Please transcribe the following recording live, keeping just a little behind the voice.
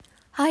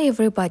Hi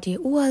everybody,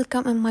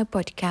 welcome in my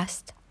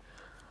podcast.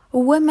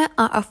 Women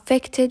are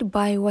affected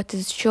by what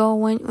is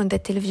shown on the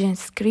television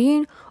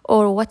screen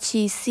or what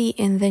she sees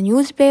in the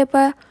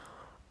newspaper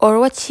or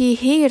what she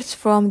hears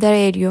from the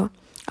radio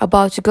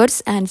about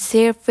goods and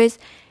services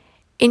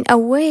in a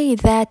way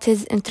that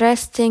is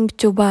interesting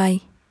to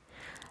buy.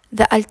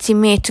 The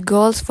ultimate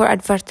goal for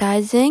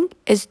advertising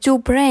is to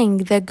bring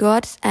the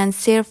goods and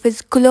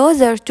services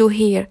closer to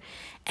her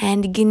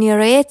and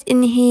generate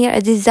in her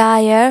a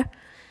desire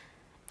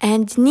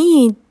and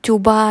need to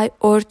buy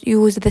or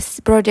use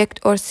this product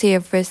or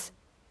service.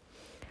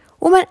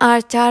 Women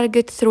are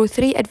targeted through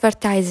 3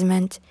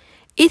 advertisements,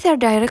 either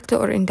directly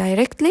or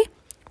indirectly,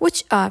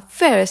 which are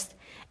first,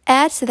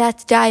 ads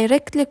that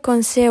directly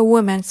concern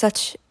women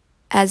such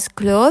as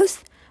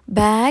clothes,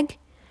 bag,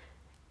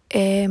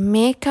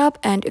 makeup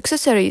and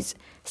accessories.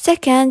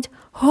 Second,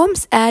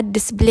 homes ad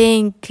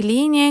displaying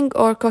cleaning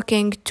or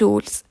cooking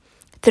tools.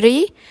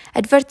 3,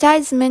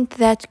 advertisement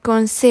that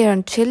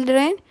concern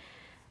children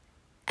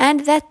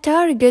and that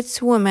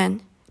targets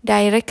women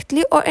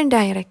directly or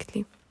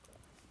indirectly.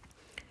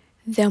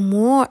 The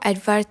more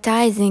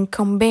advertising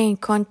campaigns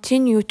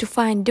continue to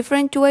find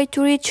different ways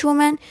to reach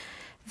women,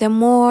 the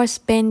more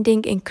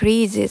spending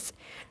increases.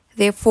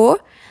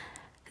 Therefore,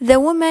 the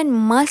woman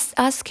must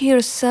ask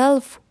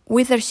herself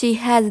whether she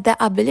has the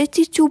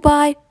ability to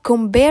buy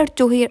compared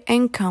to her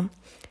income,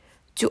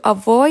 to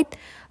avoid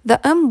the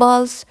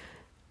impulse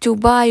to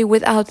buy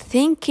without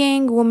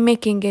thinking when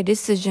making a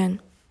decision.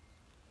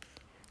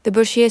 The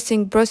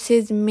purchasing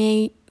process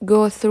may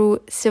go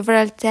through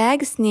several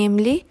tags,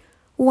 namely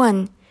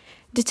 1.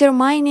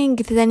 Determining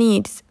the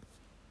needs.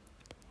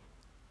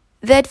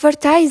 The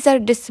advertiser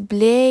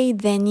displays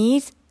the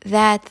needs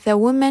that the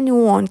woman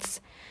wants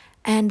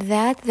and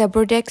that the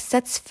product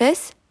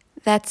satisfies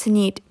that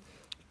need.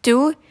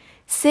 2.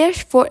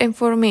 Search for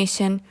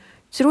information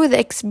through the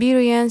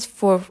experience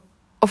of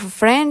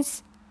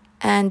friends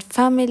and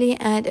family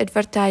and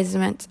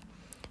advertisements.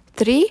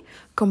 3.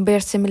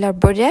 Compare similar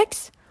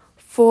products.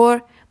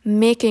 4.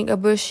 Making a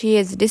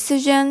purchase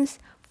decisions.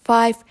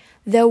 5.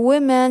 The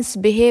woman's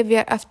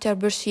behavior after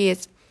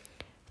purchase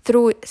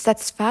through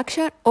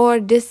satisfaction or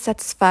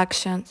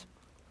dissatisfaction.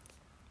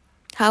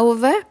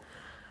 However,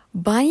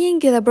 buying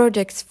the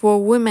products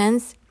for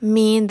women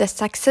means the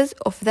success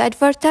of the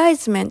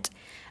advertisement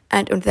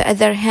and on the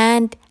other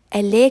hand,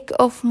 a lack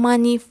of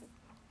money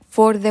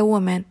for the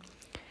woman.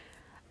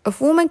 If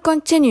women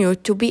continue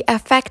to be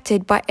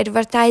affected by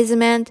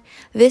advertisement,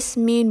 this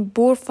means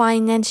poor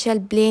financial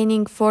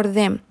planning for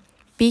them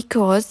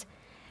because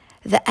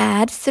the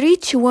ads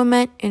reach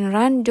women in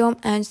random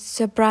and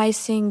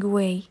surprising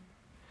way.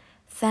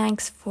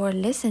 Thanks for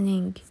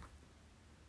listening.